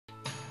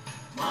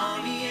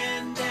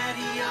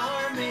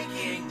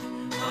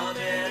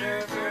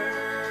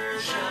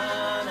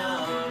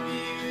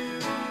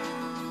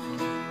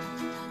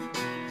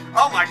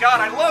my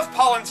god, I love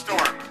Paul and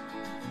Storm!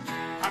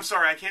 I'm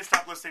sorry, I can't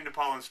stop listening to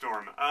Paul and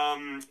Storm.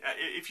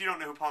 If you don't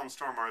know who Paul and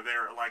Storm are,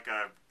 they're like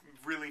a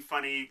really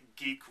funny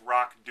geek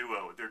rock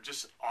duo. They're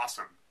just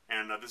awesome.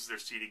 And this is their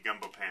CD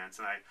Gumbo Pants,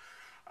 and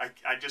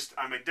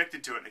I'm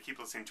addicted to it, and I keep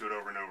listening to it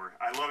over and over.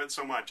 I love it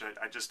so much.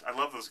 I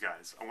love those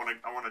guys. I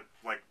want to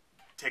like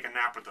take a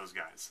nap with those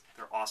guys.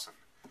 They're awesome.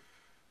 In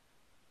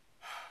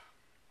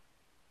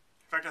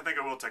fact, I think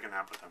I will take a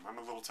nap with them. I'm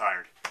a little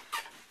tired.